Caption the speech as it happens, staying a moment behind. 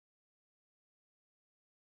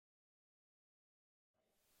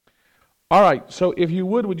All right, so if you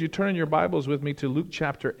would you turn in your Bibles with me to Luke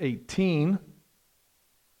chapter 18?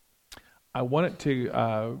 I wanted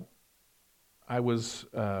to,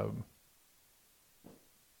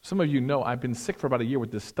 some of you know I've been sick for about a year with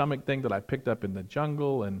this stomach thing that I picked up in the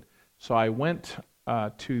jungle, and so I went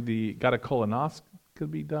got a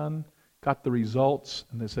colonoscopy done, got the results,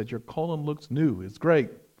 and they said, your colon looks new, it's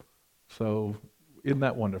great. So, isn't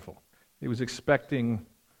that wonderful? He was expecting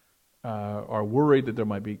or worried that there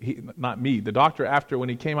might be, not me, the doctor after when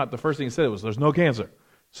he came out, the first thing he said was, there's no cancer.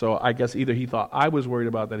 So I guess either he thought I was worried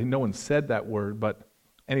about that, no one said that word, but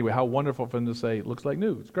anyway, how wonderful for him to say, it looks like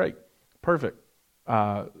new, it's great, perfect.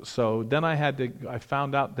 So then I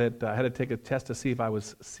found out that I had to take a test to see if I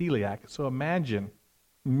was celiac. So imagine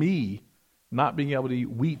me not being able to eat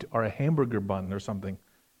wheat or a hamburger bun or something.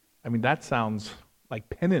 I mean, that sounds like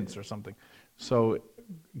penance or something. So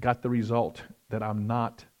got the result that I'm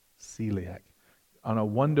not celiac. On a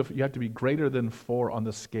 1 to, you have to be greater than 4 on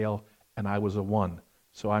the scale, and I was a 1.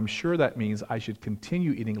 So I'm sure that means I should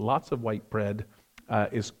continue eating lots of white bread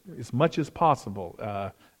as much as possible.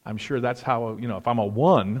 I'm sure that's how, if I'm a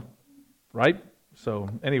 1, right? So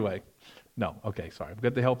anyway, no, okay, sorry. I've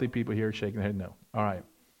got the healthy people here shaking their head no. All right.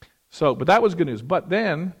 So, but that was good news. But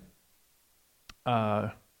then,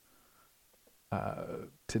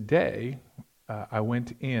 today, I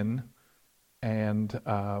went in and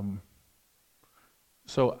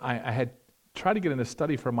so I had tried to get in a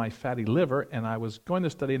study for my fatty liver, and I was going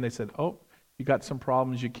to study, and they said, oh, you got some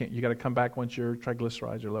problems, you got to come back once your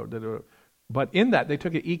triglycerides are low. But in that, they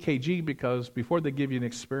took an EKG because before they give you an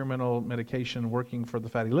experimental medication working for the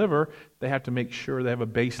fatty liver, they have to make sure they have a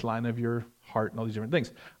baseline of your heart and all these different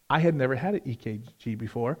things. I had never had an EKG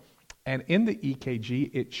before, and in the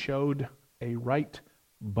EKG, it showed a right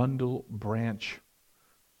bundle branch,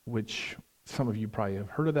 which some of you probably have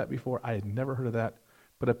heard of that before. I had never heard of that.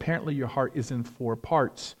 But apparently your heart is in 4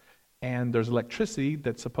 parts, and there's electricity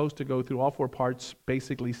that's supposed to go through all 4 parts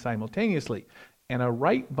basically simultaneously. And a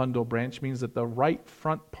right bundle branch means that the right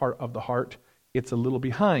front part of the heart, it's a little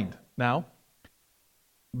behind. Now,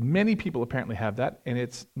 many people apparently have that, and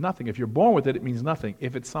it's nothing. If you're born with it, it means nothing.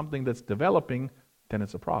 If it's something that's developing, then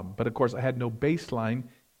it's a problem. But of course, I had no baseline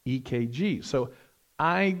EKG. So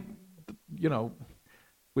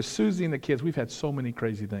with Susie and the kids, we've had so many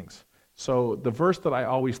crazy things. So the verse that I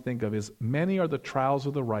always think of is, many are the trials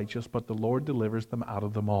of the righteous, but the Lord delivers them out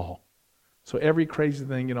of them all. So every crazy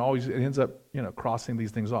thing, always it ends up, crossing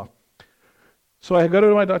these things off. So I go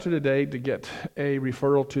to my doctor today to get a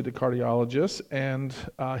referral to the cardiologist, and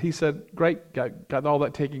he said, great, got all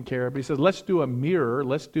that taken care of. But he says, let's do a mirror,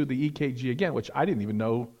 let's do the EKG again, which I didn't even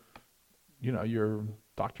know, your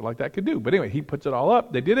doctor like that could do. But anyway, he puts it all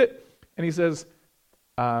up, they did it, and he says,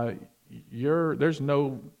 he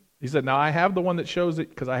said, now I have the one that shows it,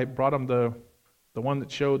 because I had brought him the one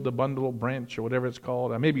that showed the bundle branch or whatever it's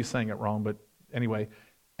called. I may be saying it wrong, but anyway.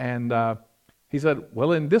 And he said,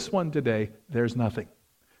 well, in this one today, there's nothing.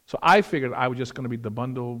 So I figured I was just going to be the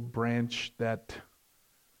bundle branch that,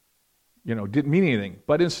 didn't mean anything.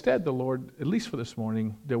 But instead, the Lord, at least for this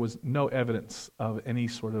morning, there was no evidence of any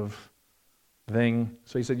sort of thing.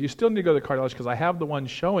 So he said, you still need to go to the cardiologist because I have the one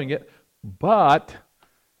showing it, but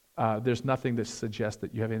there's nothing that suggests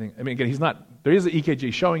that you have anything. I mean, again, there is an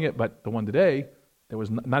EKG showing it, but the one today, there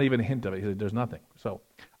was not even a hint of it. He said, there's nothing. So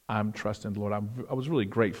I'm trusting the Lord. I was really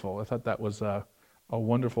grateful. I thought that was a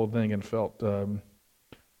wonderful thing and felt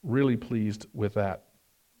really pleased with that.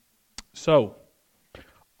 So,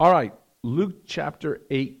 all right, Luke chapter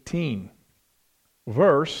 18,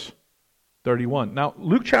 verse 31. Now,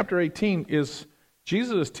 Luke chapter 18 is,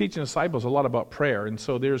 Jesus is teaching disciples a lot about prayer. And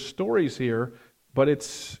so there's stories here, but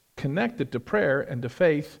it's connected to prayer and to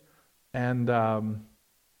faith. And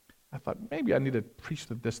I thought maybe I need to preach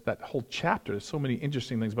that whole chapter. There's so many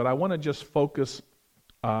interesting things, but I want to just focus.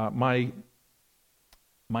 My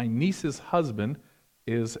niece's husband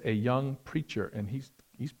is a young preacher, and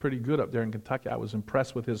he's pretty good up there in Kentucky. I was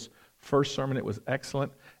impressed with his first sermon. It was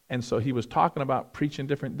excellent. And so he was talking about preaching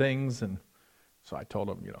different things, and so I told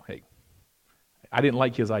him, hey, I didn't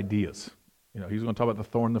like his ideas. He was going to talk about the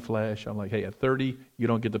thorn in the flesh. I'm like, hey, at 30, you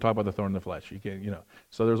don't get to talk about the thorn in the flesh. You can't,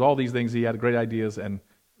 So there's all these things. He had great ideas, and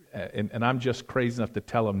I'm just crazy enough to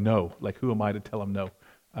tell him no. Like, who am I to tell him no?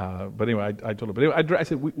 But anyway, I told him. But anyway, I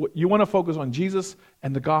said, you want to focus on Jesus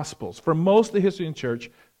and the Gospels. For most of the history in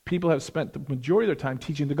church, people have spent the majority of their time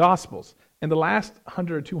teaching the Gospels. In the last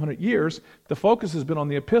 100 or 200 years, the focus has been on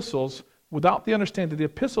the epistles without the understanding that the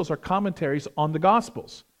epistles are commentaries on the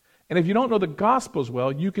Gospels. And if you don't know the Gospels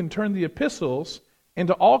well, you can turn the epistles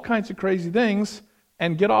into all kinds of crazy things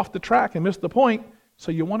and get off the track and miss the point. So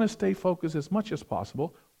you want to stay focused as much as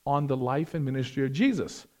possible on the life and ministry of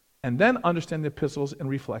Jesus, and then understand the epistles in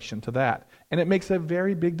reflection to that. And it makes a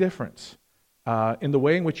very big difference in the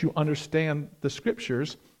way in which you understand the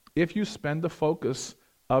Scriptures if you spend the focus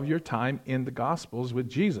of your time in the Gospels with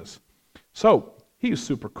Jesus. So, he was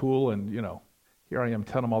super cool, and, here I am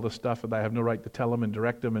telling him all this stuff that I have no right to tell him and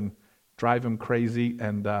direct him and drive him crazy.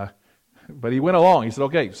 And but he went along. He said,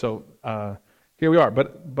 okay, so here we are.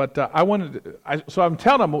 But so I'm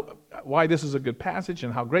telling him why this is a good passage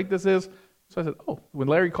and how great this is. So I said, when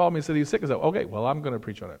Larry called me and said he was sick, I said, okay, well, I'm going to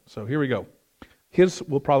preach on it. So here we go. His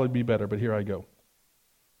will probably be better, but here I go.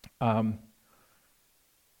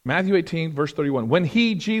 Matthew 18, verse 31. When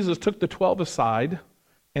he, Jesus, took the 12 aside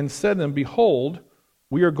and said to them, behold,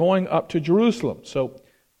 we are going up to Jerusalem. So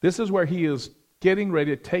this is where he is getting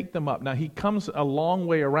ready to take them up. Now he comes a long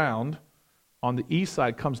way around on the east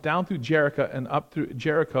side, comes down through Jericho and up through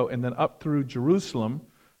Jericho and then up through Jerusalem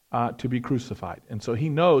to be crucified. And so he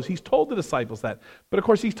knows, he's told the disciples that. But of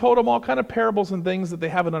course he's told them all kind of parables and things that they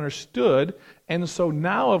haven't understood. And so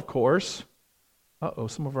now, of course,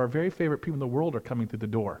 some of our very favorite people in the world are coming through the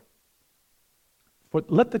door.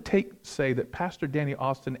 But let the tape say that Pastor Danny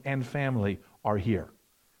Austin and family are here.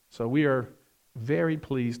 So we are very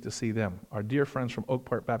pleased to see them, our dear friends from Oak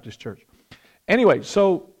Park Baptist Church. Anyway,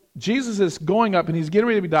 so Jesus is going up and he's getting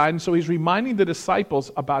ready to be died, and so he's reminding the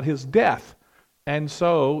disciples about his death. And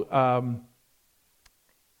so,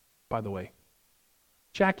 by the way,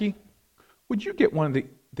 Jackie, would you get one of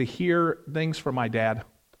the hear things for my dad?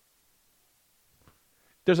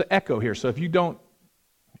 There's an echo here, so if you don't,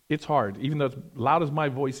 it's hard. Even though as loud as my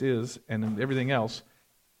voice is and everything else,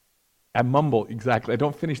 I mumble exactly. I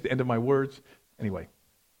don't finish the end of my words. Anyway,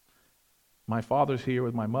 my father's here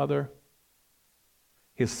with my mother.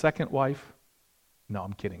 His second wife, no,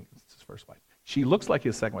 I'm kidding. It's his first wife. She looks like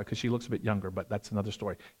his second wife because she looks a bit younger, but that's another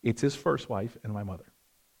story. It's his first wife and my mother.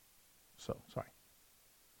 So, sorry.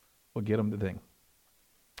 We'll get him the thing.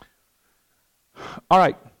 All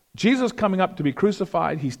right. Jesus coming up to be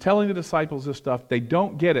crucified. He's telling the disciples this stuff. They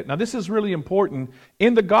don't get it. Now, this is really important.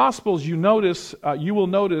 In the Gospels, you will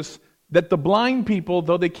notice that the blind people,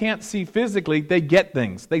 though they can't see physically, they get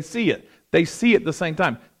things. They see it. They see it at the same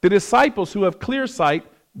time. The disciples who have clear sight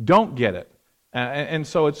don't get it. And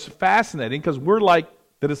so it's fascinating because we're like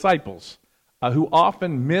the disciples who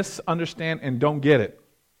often misunderstand and don't get it.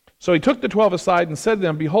 So he took the 12 aside and said to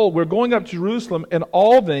them, behold, we're going up to Jerusalem, and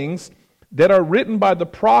all things that are written by the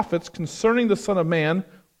prophets concerning the Son of Man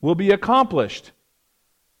will be accomplished.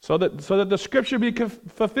 So that the Scripture be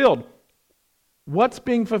fulfilled. What's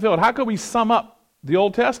being fulfilled? How can we sum up the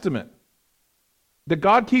Old Testament? That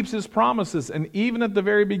God keeps His promises, and even at the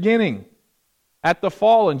very beginning, at the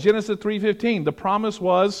fall in Genesis 3:15, the promise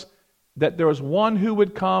was that there was one who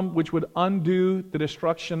would come which would undo the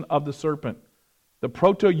destruction of the serpent. The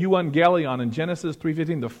proto-euangelion in Genesis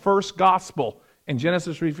 3:15, the first gospel in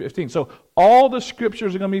Genesis 3:15. So all the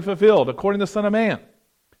Scriptures are going to be fulfilled according to the Son of Man.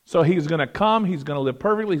 So he's going to come, he's going to live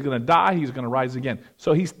perfectly, he's going to die, he's going to rise again.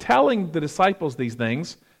 So he's telling the disciples these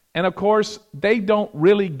things, and of course, they don't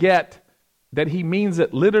really get that he means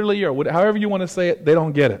it literally, or however you want to say it, they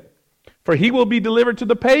don't get it. For he will be delivered to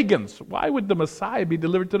the pagans. Why would the Messiah be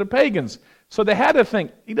delivered to the pagans? So they had to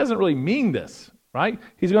think, he doesn't really mean this, right?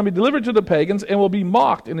 He's going to be delivered to the pagans and will be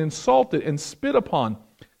mocked and insulted and spit upon.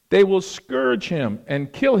 They will scourge him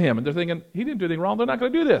and kill him. And they're thinking, he didn't do anything wrong, they're not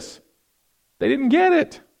going to do this. They didn't get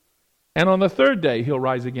it. And on the third day, he'll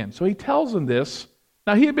rise again. So he tells them this.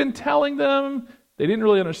 Now, he had been telling them. They didn't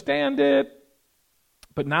really understand it.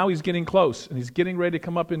 But now he's getting close. And he's getting ready to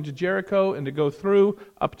come up into Jericho and to go through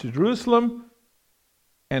up to Jerusalem.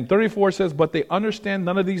 And 34 says, but they understand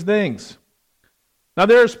none of these things. Now,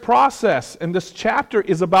 there's process. And this chapter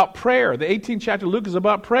is about prayer. The 18th chapter of Luke is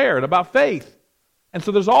about prayer and about faith. And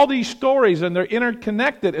so there's all these stories, and they're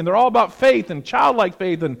interconnected, and they're all about faith and childlike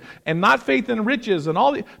faith and not faith in riches,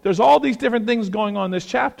 and there's all these different things going on in this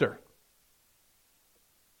chapter.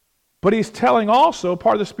 But he's telling also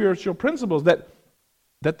part of the spiritual principles that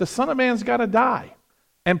the Son of Man's got to die.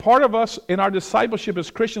 And part of us in our discipleship as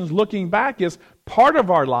Christians looking back is part of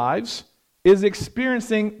our lives is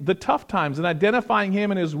experiencing the tough times and identifying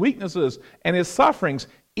him and his weaknesses and his sufferings,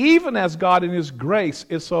 even as God in his grace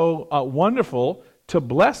is so wonderful to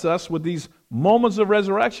bless us with these moments of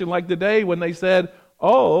resurrection, like the day when they said,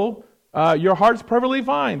 your heart's perfectly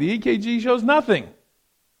fine. The EKG shows nothing.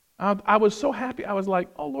 I was so happy. I was like,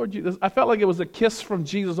 oh, Lord Jesus. I felt like it was a kiss from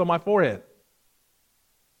Jesus on my forehead.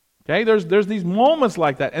 Okay, there's these moments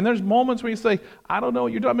like that. And there's moments where you say, I don't know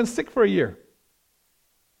what you're doing. I've been sick for a year.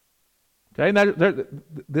 Okay, now,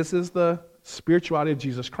 this is the spirituality of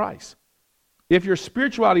Jesus Christ. If your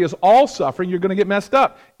spirituality is all suffering, you're going to get messed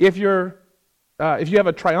up. If you have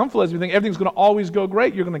a triumphalism, you think everything's going to always go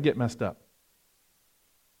great, you're going to get messed up.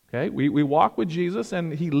 Okay, we walk with Jesus,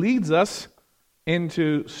 and He leads us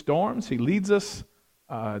into storms. He leads us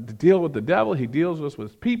to deal with the devil. He deals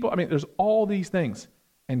with people. I mean, there's all these things.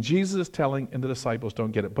 And Jesus is telling, and the disciples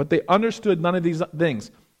don't get it. But they understood none of these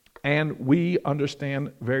things. And we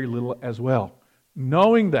understand very little as well.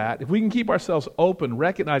 Knowing that, if we can keep ourselves open,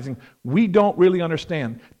 recognizing we don't really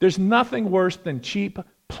understand, there's nothing worse than cheap,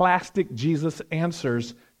 plastic Jesus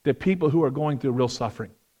answers to people who are going through real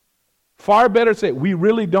suffering. Far better to say, we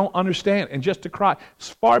really don't understand, and just to cry. It's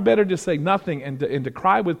far better to say nothing and to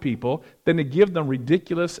cry with people than to give them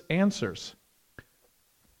ridiculous answers.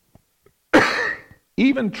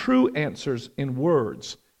 Even true answers in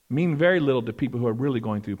words mean very little to people who are really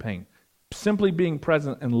going through pain. Simply being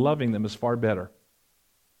present and loving them is far better.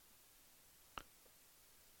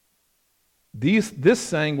 This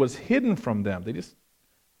saying was hidden from them.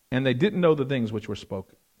 And they didn't know the things which were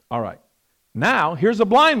spoken. All right. Now, here's a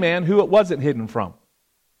blind man who it wasn't hidden from.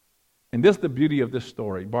 And this is the beauty of this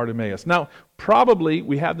story, Bartimaeus. Now, probably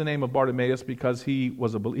we have the name of Bartimaeus because he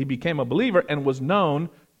became a believer and was known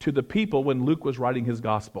to the people when Luke was writing his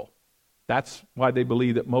gospel. That's why they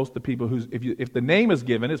believe that most of the people if the name is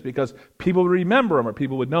given, it's because people would remember him or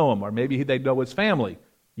people would know him, or maybe they'd know his family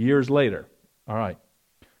years later. All right.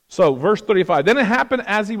 So, verse 35, then it happened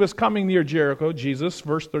as he was coming near Jericho, Jesus,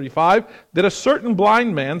 verse 35, that a certain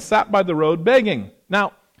blind man sat by the road begging.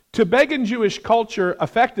 Now, to beg in Jewish culture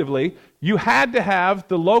effectively, you had to have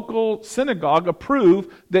the local synagogue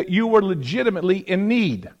approve that you were legitimately in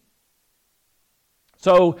need.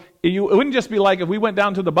 So, it wouldn't just be like if we went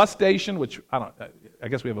down to the bus station, which, I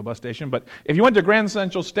guess we have a bus station, but if you went to Grand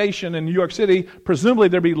Central Station in New York City, presumably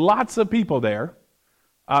there'd be lots of people there.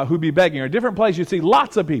 Who'd be begging, or a different place, you'd see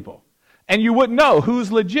lots of people. And you wouldn't know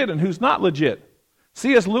who's legit and who's not legit.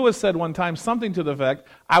 C.S. Lewis said one time something to the effect,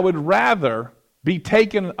 I would rather be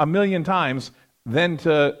taken 1,000,000 times than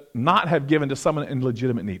to not have given to someone in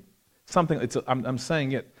legitimate need. I'm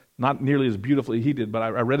saying it not nearly as beautifully he did, but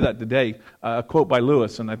I read that today, a quote by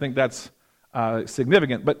Lewis, and I think that's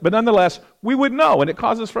significant. But nonetheless, we would know, and it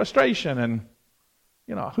causes frustration. And,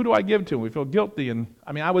 who do I give to? We feel guilty. And,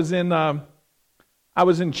 I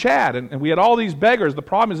was in Chad, and we had all these beggars. The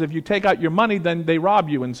problem is if you take out your money, then they rob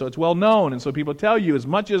you, and so it's well known. And so people tell you as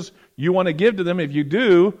much as you want to give to them, if you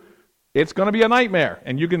do, it's going to be a nightmare.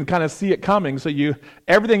 And you can kind of see it coming. So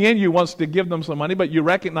everything in you wants to give them some money, but you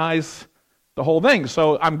recognize the whole thing.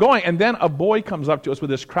 So I'm going, and then a boy comes up to us with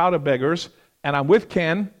this crowd of beggars, and I'm with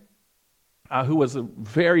Ken, who was a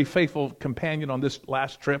very faithful companion on this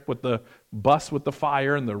last trip with the bus with the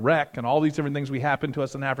fire and the wreck and all these different things we happened to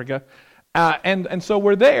us in Africa. And so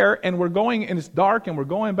we're there, and we're going, and it's dark, and we're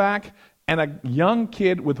going back, and a young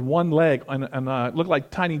kid with one leg, and looked like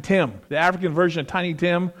Tiny Tim, the African version of Tiny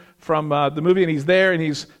Tim from the movie, and he's there, and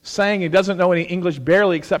he's saying he doesn't know any English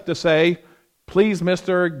barely except to say, please,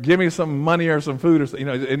 mister, give me some money or some food, or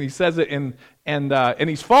and he says it, and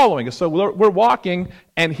he's following us. So we're walking,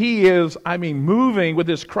 and he is, moving with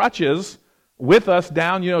his crutches with us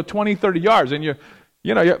down, 20, 30 yards, and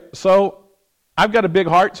so I've got a big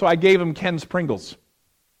heart, so I gave him Ken's Pringles.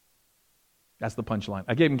 That's the punchline.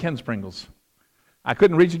 I gave him Ken's Pringles. I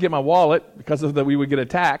couldn't reach to get my wallet because of that we would get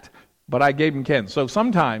attacked, but I gave him Ken's. So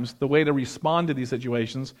sometimes the way to respond to these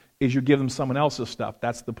situations is you give them someone else's stuff.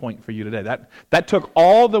 That's the point for you today. That took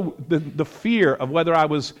all the fear of whether I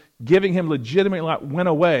was giving him legitimately went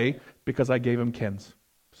away because I gave him Ken's.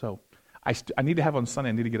 So I need to have on Sunday,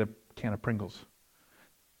 I need to get a can of Pringles.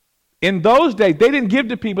 In those days, they didn't give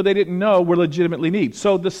to people they didn't know were legitimately needs.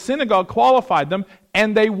 So the synagogue qualified them,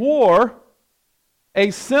 and they wore a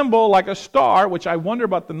symbol like a star, which I wonder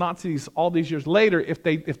about the Nazis all these years later,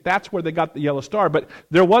 if that's where they got the yellow star. But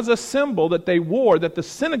there was a symbol that they wore that the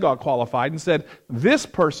synagogue qualified and said, this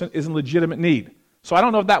person is in legitimate need. So I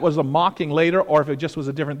don't know if that was a mocking later or if it just was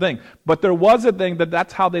a different thing. But there was a thing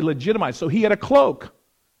that's how they legitimized. So he had a cloak,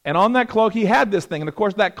 and on that cloak he had this thing. And of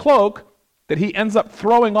course that cloak that he ends up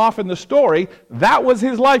throwing off in the story, that was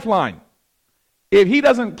his lifeline. If he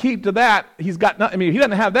doesn't keep to that, he's got nothing. If he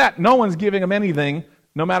doesn't have that, no one's giving him anything,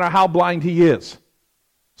 no matter how blind he is.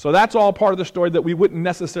 So that's all part of the story that we wouldn't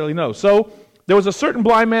necessarily know. So there was a certain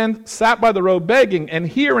blind man sat by the road begging, and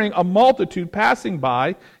hearing a multitude passing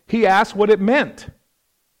by, he asked what it meant.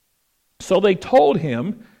 So they told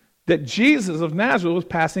him that Jesus of Nazareth was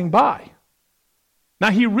passing by.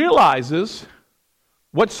 Now he realizes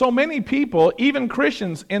what so many people, even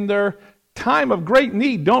Christians, in their time of great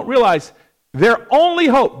need, don't realize. Their only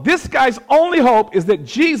hope, this guy's only hope, is that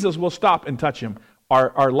Jesus will stop and touch him.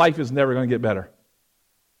 our life is never going to get better.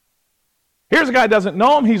 Here's a guy who doesn't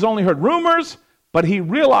know him. He's only heard rumors, but he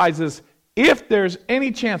realizes if there's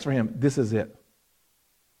any chance for him, this is it.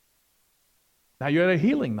 Now you're at a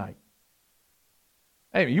healing night.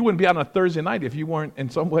 Hey, you wouldn't be out on a Thursday night if you weren't, in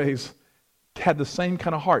some ways, had the same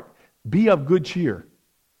kind of heart. Be of good cheer.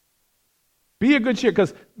 Be of good cheer,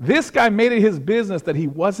 because this guy made it his business that he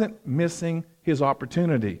wasn't missing his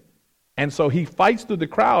opportunity. And so he fights through the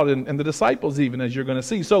crowd and the disciples even, as you're going to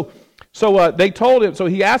see. So they told him, so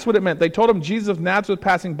he asked what it meant. They told him Jesus of Nazareth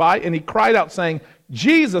passing by, and he cried out saying,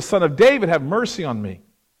 Jesus, son of David, have mercy on me.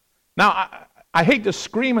 Now, I hate to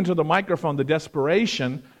scream into the microphone the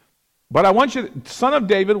desperation, but I want you to, son of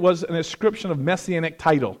David was an ascription of messianic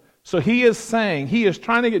title. So he is trying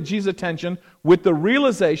to get Jesus' attention with the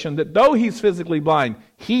realization that though he's physically blind,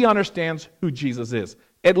 he understands who Jesus is.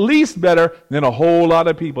 At least better than a whole lot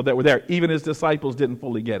of people that were there. Even his disciples didn't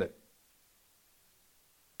fully get it.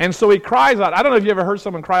 And so he cries out. I don't know if you ever heard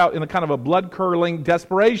someone cry out in a kind of a blood-curdling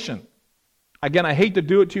desperation. Again, I hate to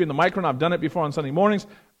do it to you in the microphone. I've done it before on Sunday mornings.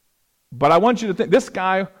 But I want you to think, this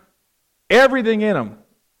guy, everything in him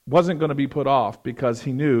wasn't going to be put off because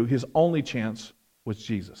he knew his only chance was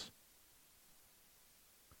Jesus.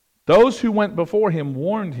 Those who went before him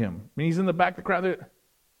warned him. I mean, he's in the back of the crowd. They're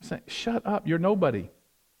saying, shut up, you're nobody.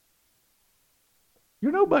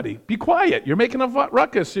 You're nobody. Be quiet. You're making a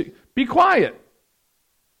ruckus. Be quiet.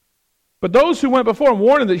 But those who went before him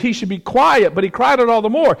warned him that he should be quiet, but he cried out all the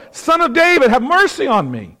more, Son of David, have mercy on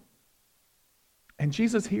me. And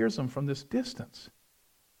Jesus hears him from this distance.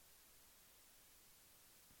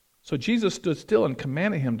 So Jesus stood still and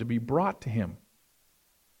commanded him to be brought to him.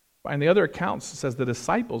 And the other accounts, it says the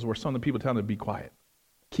disciples were some of the people telling him to be quiet.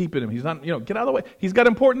 Keeping him. He's not, get out of the way. He's got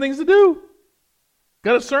important things to do.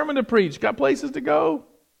 Got a sermon to preach. Got places to go.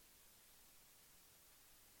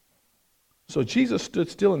 So Jesus stood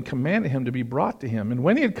still and commanded him to be brought to him. And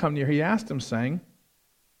when he had come near, he asked him, saying,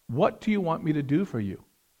 what do you want me to do for you?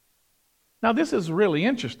 Now this is really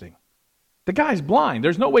interesting. The guy's blind.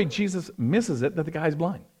 There's no way Jesus misses it that the guy's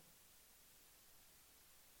blind.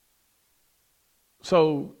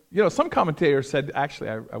 So, some commentators said, actually,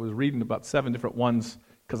 I was reading about 7 different ones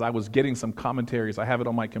because I was getting some commentaries. I have it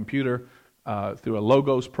on my computer through a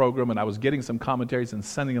Logos program, and I was getting some commentaries and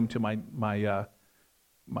sending them to my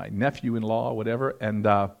nephew-in-law or whatever. And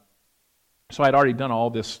so I'd already done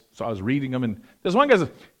all this, so I was reading them. And there's one guy says,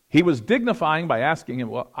 he was dignifying by asking him,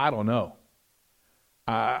 well, I don't know.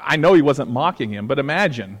 I know he wasn't mocking him, but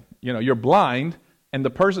imagine, you're blind, and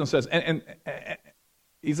the person says, and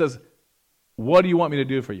he says, what do you want me to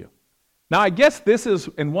do for you? Now, I guess this is,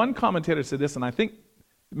 and one commentator said this, and I think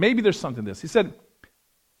maybe there's something to this. He said,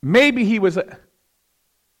 maybe he was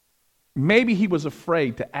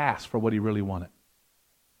afraid to ask for what he really wanted.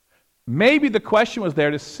 Maybe the question was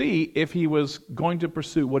there to see if he was going to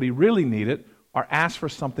pursue what he really needed or ask for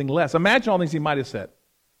something less. Imagine all the things he might have said.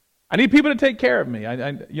 I need people to take care of me.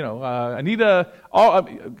 I need can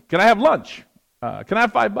I have lunch? Can I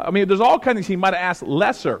have $5? I mean, there's all kinds of things he might have asked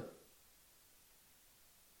lesser.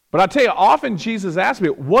 But I'll tell you, often Jesus asks me,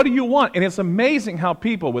 what do you want? And it's amazing how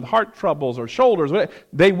people with heart troubles or shoulders,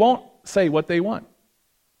 they won't say what they want.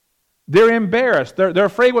 They're embarrassed. They're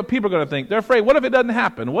afraid what people are going to think. They're afraid, what if it doesn't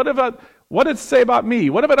happen? What did it say about me?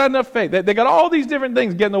 What if I don't have enough faith? They got all these different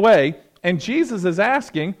things getting in the way. And Jesus is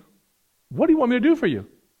asking, what do you want me to do for you?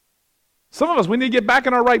 Some of us, we need to get back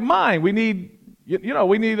in our right mind. We need,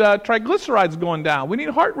 triglycerides going down. We need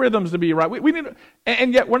heart rhythms to be right. We need,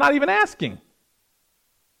 and yet we're not even asking.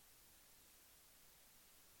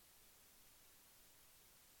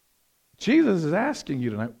 Jesus is asking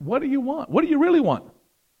you tonight, what do you want? What do you really want?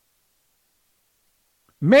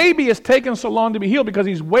 Maybe it's taken so long to be healed because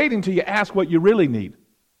he's waiting till you ask what you really need.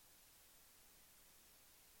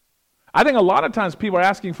 I think a lot of times people are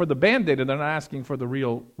asking for the Band-Aid and they're not asking for the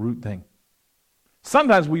real root thing.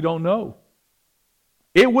 Sometimes we don't know.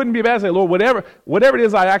 It wouldn't be bad to say, Lord, whatever it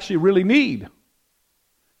is I actually really need.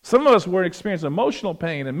 Some of us were experiencing emotional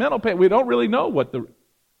pain and mental pain. We don't really know what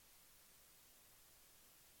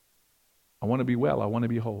I want to be well. I want to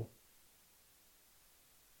be whole.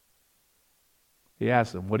 He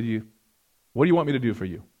asked them, what do you want me to do for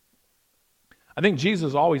you? I think Jesus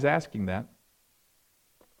is always asking that.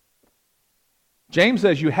 James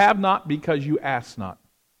says, you have not because you ask not.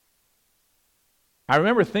 I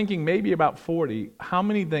remember thinking maybe about 40, how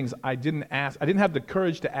many things I didn't ask. I didn't have the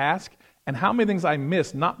courage to ask, and how many things I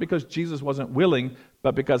missed, not because Jesus wasn't willing,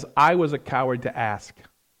 but because I was a coward to ask.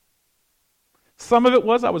 Some of it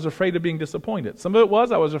was I was afraid of being disappointed. Some of it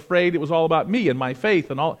was I was afraid it was all about me and my faith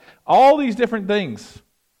and all these different things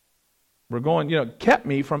were kept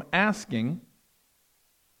me from asking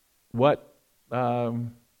what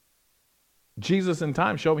Jesus in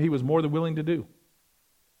time showed me he was more than willing to do.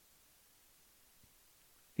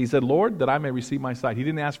 He said, Lord, that I may receive my sight. He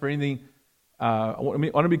didn't ask for anything. I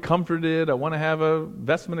want to be comforted. I want to have a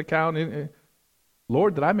investment account.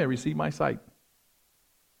 Lord, that I may receive my sight.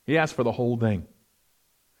 He asked for the whole thing.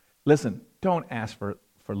 Listen, don't ask for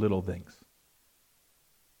little things.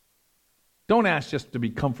 Don't ask just to be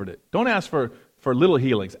comforted. Don't ask for little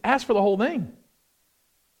healings. Ask for the whole thing.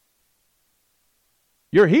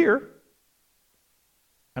 You're here.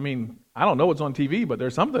 I mean, I don't know what's on TV, but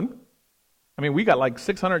there's something. I mean, we got like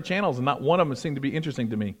 600 channels and not one of them seemed to be interesting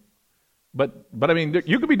to me. But I mean,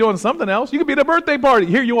 you could be doing something else. You could be at a birthday party.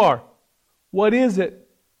 Here you are. What is it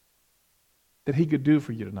that he could do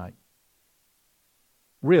for you tonight?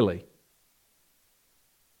 Really?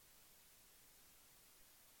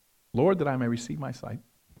 Lord, that I may receive my sight.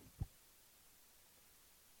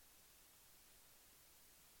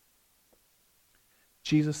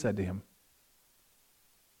 Jesus said to him,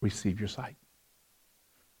 receive your sight.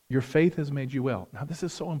 Your faith has made you well. Now, this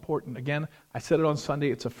is so important. Again, I said it on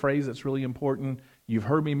Sunday. It's a phrase that's really important. You've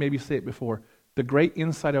heard me maybe say it before. The great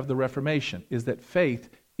insight of the Reformation is that faith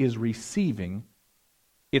is receiving.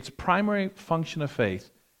 Its primary function of faith,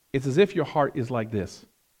 it's as if your heart is like this.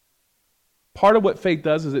 Part of what faith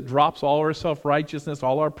does is it drops all our self-righteousness,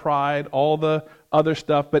 all our pride, all the other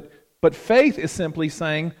stuff. But faith is simply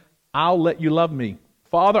saying, I'll let you love me.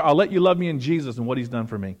 Father, I'll let you love me in Jesus and what he's done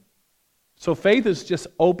for me. So faith is just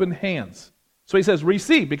open hands. So he says,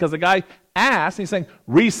 receive, because the guy asked, he's saying,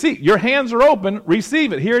 receive. Your hands are open,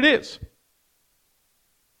 receive it. Here it is.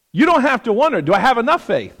 You don't have to wonder, do I have enough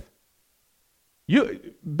faith?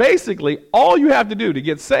 Basically, all you have to do to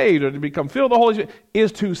get saved or to become filled with the Holy Spirit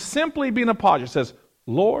is to simply be in a posture that says,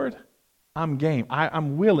 Lord, I'm game.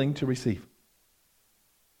 I'm willing to receive.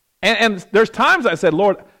 And there's times I said,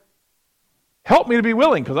 Lord, help me to be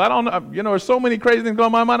willing, because I don't know, there's so many crazy things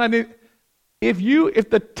going on in my mind. If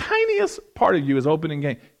the tiniest part of you is open and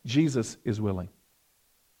game, Jesus is willing.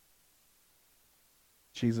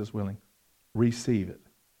 Jesus willing. Receive it.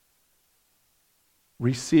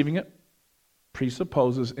 Receiving it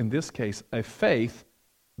presupposes, in this case, a faith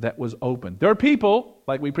that was open. There are people,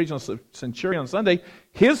 like we preached on Centurion on Sunday,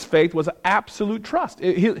 his faith was absolute trust.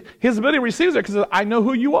 His ability to receive it because I know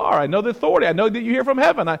who you are. I know the authority. I know that you hear from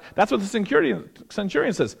heaven. That's what the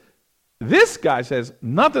centurion says. This guy says,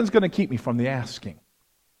 nothing's going to keep me from the asking.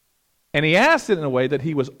 And he asked it in a way that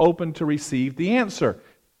he was open to receive the answer.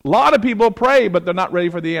 A lot of people pray, but they're not ready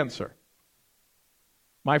for the answer.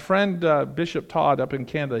 My friend Bishop Todd up in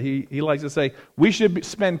Canada, he likes to say, we should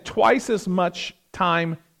spend twice as much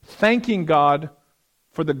time thanking God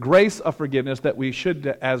for the grace of forgiveness that we should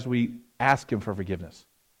as we ask him for forgiveness.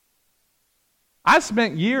 I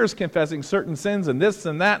spent years confessing certain sins and this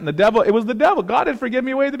and that, and it was the devil. God had forgiven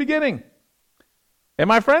me way at the beginning. And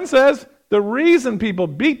my friend says, the reason people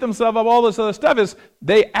beat themselves up all this other stuff is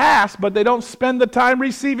they ask, but they don't spend the time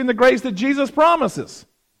receiving the grace that Jesus promises.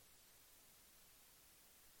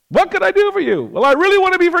 What could I do for you? Well, I really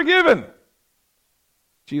want to be forgiven.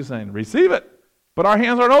 Jesus saying, receive it. But our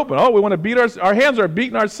hands aren't open. Oh, we want to beat our hands are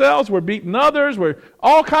beating ourselves. We're beating others. We're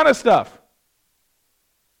all kind of stuff.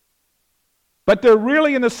 But there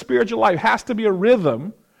really in the spiritual life has to be a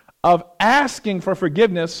rhythm of asking for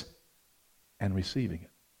forgiveness and receiving it.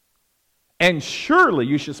 And surely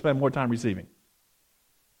you should spend more time receiving.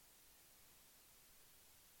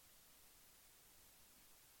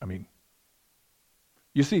 I mean,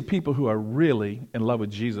 you see people who are really in love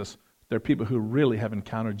with Jesus. They're people who really have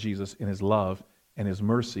encountered Jesus in his love and his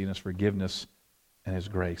mercy and his forgiveness and his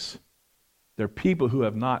grace. They're people who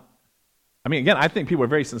have not. I mean, again, I think people are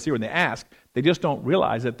very sincere when they ask. They just don't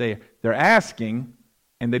realize that they're asking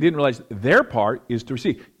and they didn't realize their part is to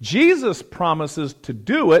receive. Jesus promises to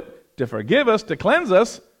do it, to forgive us, to cleanse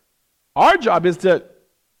us. Our job is to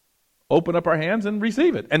open up our hands and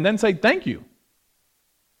receive it and then say thank you.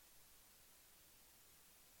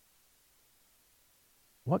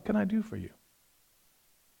 What can I do for you?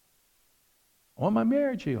 I want my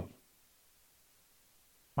marriage healed.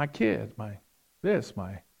 My kids, my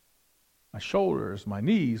shoulders, my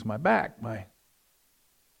knees, my back,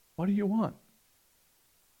 what do you want?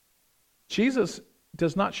 Jesus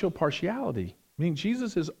does not show partiality. I mean,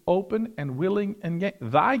 Jesus is open and willing and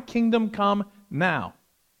thy kingdom come now.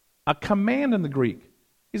 A command in the Greek.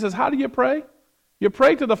 He says, how do you pray? You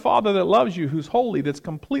pray to the Father that loves you, who's holy, that's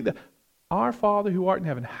complete. Our Father who art in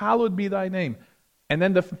heaven, hallowed be thy name. And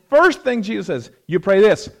then the first thing Jesus says, you pray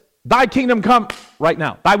this, thy kingdom come right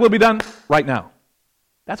now. Thy will be done right now.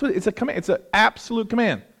 That's what it's a command. It's an absolute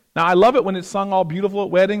command. Now, I love it when it's sung all beautiful at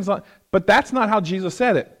weddings, but that's not how Jesus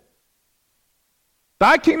said it.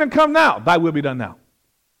 Thy kingdom come now, thy will be done now.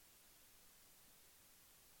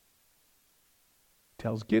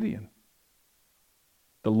 Tells Gideon,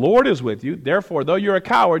 the Lord is with you, therefore, though you're a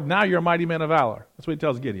coward, now you're a mighty man of valor. That's what he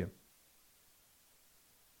tells Gideon.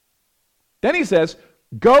 Then he says,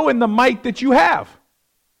 go in the might that you have.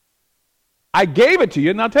 I gave it to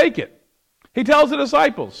you, now take it. He tells the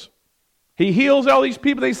disciples, he heals all these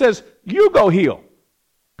people. He says, you go heal.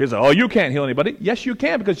 People say, oh, you can't heal anybody. Yes, you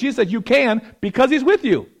can, because Jesus said you can because he's with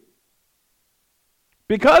you.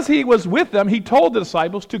 Because he was with them, he told the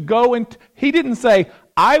disciples to go, and he didn't say,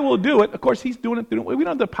 I will do it. Of course, he's doing it through, we don't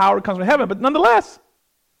have the power that comes from heaven, but nonetheless,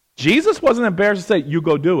 Jesus wasn't embarrassed to say, you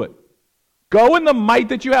go do it. Go in the might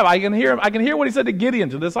that you have. I can hear what he said to Gideon,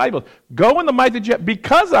 to the disciples. Go in the might that you have,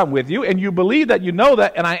 because I'm with you, and you believe that you know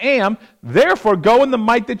that, and I am, therefore go in the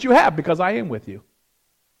might that you have, because I am with you.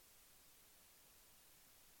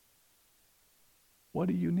 What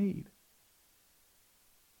do you need?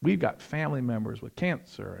 We've got family members with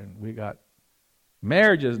cancer, and we got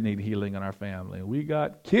marriages need healing in our family. We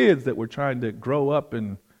got kids that we're trying to grow up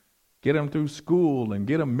and get them through school and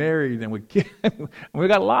get them married, and we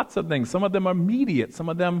got lots of things. Some of them are immediate, some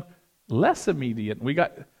of them less immediate.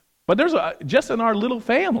 But there's just in our little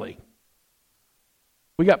family,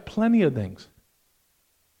 we got plenty of things.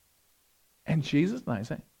 And Jesus and I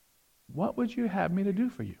say, what would you have me to do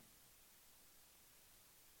for you?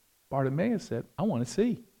 Bartimaeus said, I want to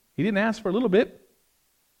see. He didn't ask for a little bit.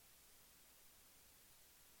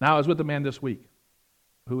 Now, I was with a man this week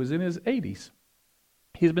who was in his 80s.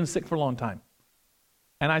 He's been sick for a long time.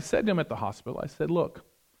 And I said to him at the hospital, I said, look,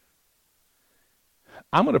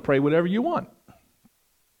 I'm going to pray whatever you want.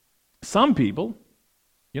 Some people,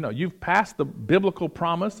 you've passed the biblical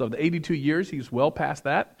promise of the 82 years. He's well past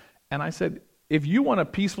that. And I said, if you want a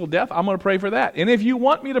peaceful death, I'm going to pray for that. And if you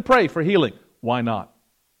want me to pray for healing, why not?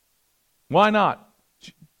 Why not?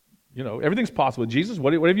 Everything's possible with Jesus.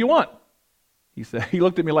 Whatever you want. He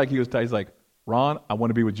looked at me like he was tight. He's like, Ron, I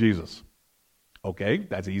want to be with Jesus. Okay,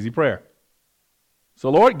 that's an easy prayer. So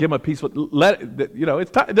Lord, give him a peaceful,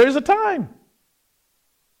 it's time. There's a time.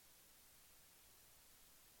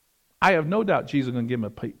 I have no doubt Jesus is going to give him a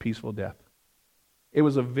peaceful death. It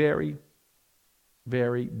was a very,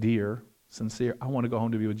 very dear, sincere, I want to go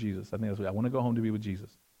home to be with Jesus. I think that's what I want to go home to be with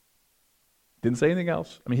Jesus. Didn't say anything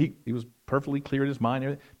else. I mean, he was perfectly clear in his mind.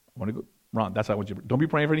 I want to go, Ron, that's how I want you to, don't be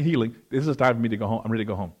praying for any healing. This is time for me to go home. I'm ready to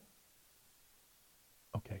go home.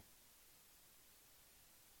 Okay.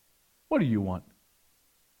 What do you want?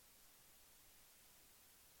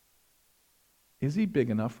 Is he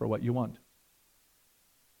big enough for what you want?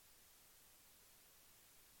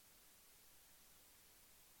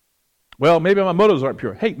 Well, maybe my motives aren't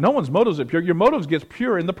pure. Hey, no one's motives are pure. Your motives gets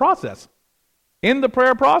pure in the process. In the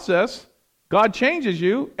prayer process, God changes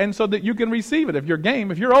you, and so that you can receive it. If you're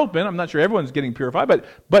game, if you're open, I'm not sure everyone's getting purified,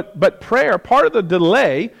 but prayer, part of the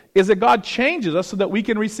delay is that God changes us so that we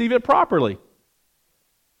can receive it properly.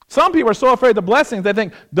 Some people are so afraid of the blessings, they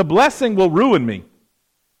think the blessing will ruin me.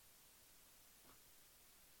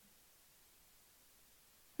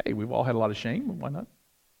 Hey, we've all had a lot of shame. Why not?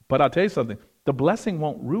 But I'll tell you something. The blessing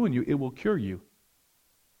won't ruin you. It will cure you.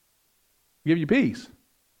 Give you peace.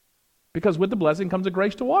 Because with the blessing comes a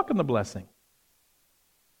grace to walk in the blessing.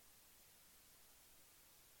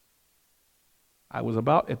 I was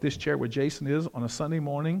about at this chair where Jason is on a Sunday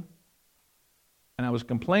morning, and I was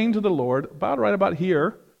complaining to the Lord right about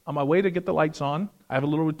here, on my way to get the lights on. I have a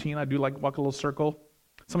little routine. I do like walk a little circle.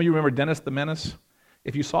 Some of you remember Dennis the Menace.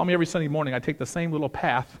 If you saw me every Sunday morning, I take the same little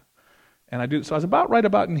path, and I do. So I was right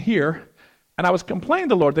about in here, and I was complaining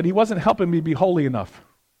to the Lord that he wasn't helping me be holy enough.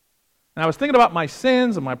 And I was thinking about my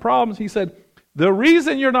sins and my problems. He said, the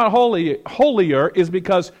reason you're not holier is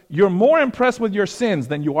because you're more impressed with your sins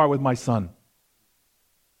than you are with my son.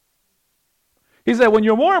 He said, when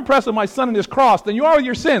you're more impressed with my son and his cross than you are with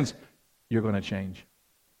your sins, you're going to change.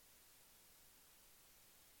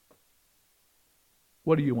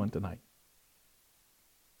 What do you want tonight?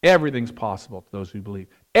 Everything's possible to those who believe.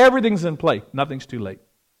 Everything's in play. Nothing's too late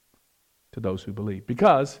to those who believe.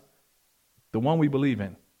 Because the one we believe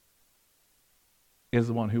in is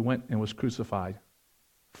the one who went and was crucified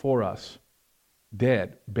for us,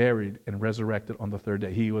 dead, buried, and resurrected on the third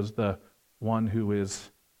day. He was the one who is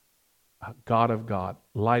God of God,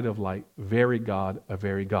 light of light, very God, a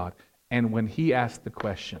very God. And when he asked the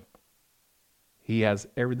question, he has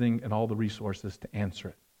everything and all the resources to answer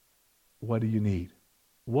it. What do you need?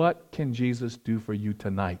 What can Jesus do for you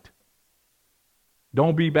tonight?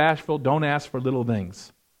 Don't be bashful. Don't ask for little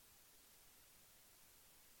things.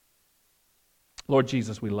 Lord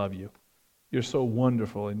Jesus, we love you. You're so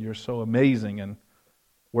wonderful and you're so amazing. And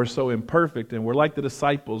We're so imperfect, and we're like the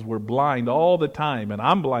disciples. We're blind all the time, and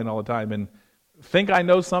I'm blind all the time, and think I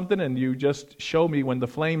know something, and you just show me when the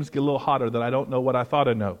flames get a little hotter that I don't know what I thought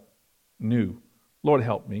I knew. Lord,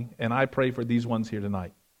 help me, and I pray for these ones here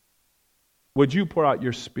tonight. Would you pour out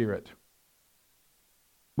your Spirit?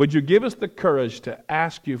 Would you give us the courage to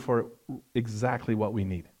ask you for exactly what we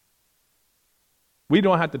need? We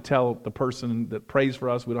don't have to tell the person that prays for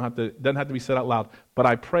us. It doesn't have to be said out loud. But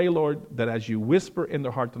I pray, Lord, that as you whisper in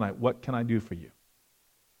their heart tonight, what can I do for you?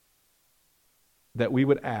 That we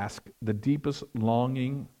would ask the deepest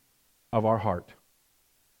longing of our heart.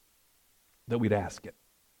 That we'd ask it.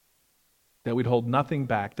 That we'd hold nothing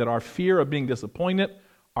back. That our fear of being disappointed,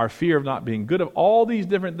 our fear of not being good, of all these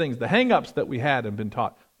different things, the hang-ups that we had and been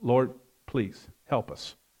taught, Lord, please help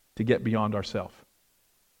us to get beyond ourselves.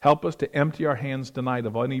 Help us to empty our hands tonight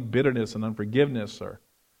of any bitterness and unforgiveness or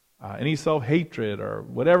any self-hatred or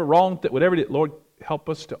whatever wrong, whatever it is. Lord, help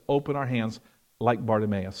us to open our hands like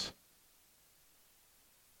Bartimaeus.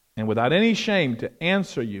 And without any shame to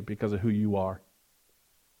answer you because of who you are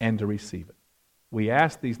and to receive it. We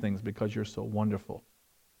ask these things because you're so wonderful.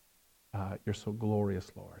 You're so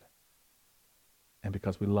glorious, Lord. And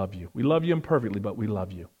because we love you. We love you imperfectly, but we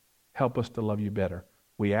love you. Help us to love you better.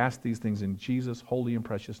 We ask these things in Jesus' holy and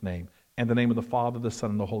precious name, and the name of the Father, the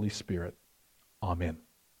Son, and the Holy Spirit. Amen.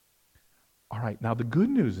 All right, now the good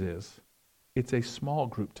news is it's a small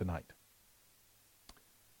group tonight.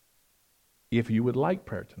 If you would like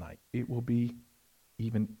prayer tonight, it will be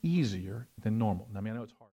even easier than normal. I mean, I know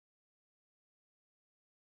it's hard.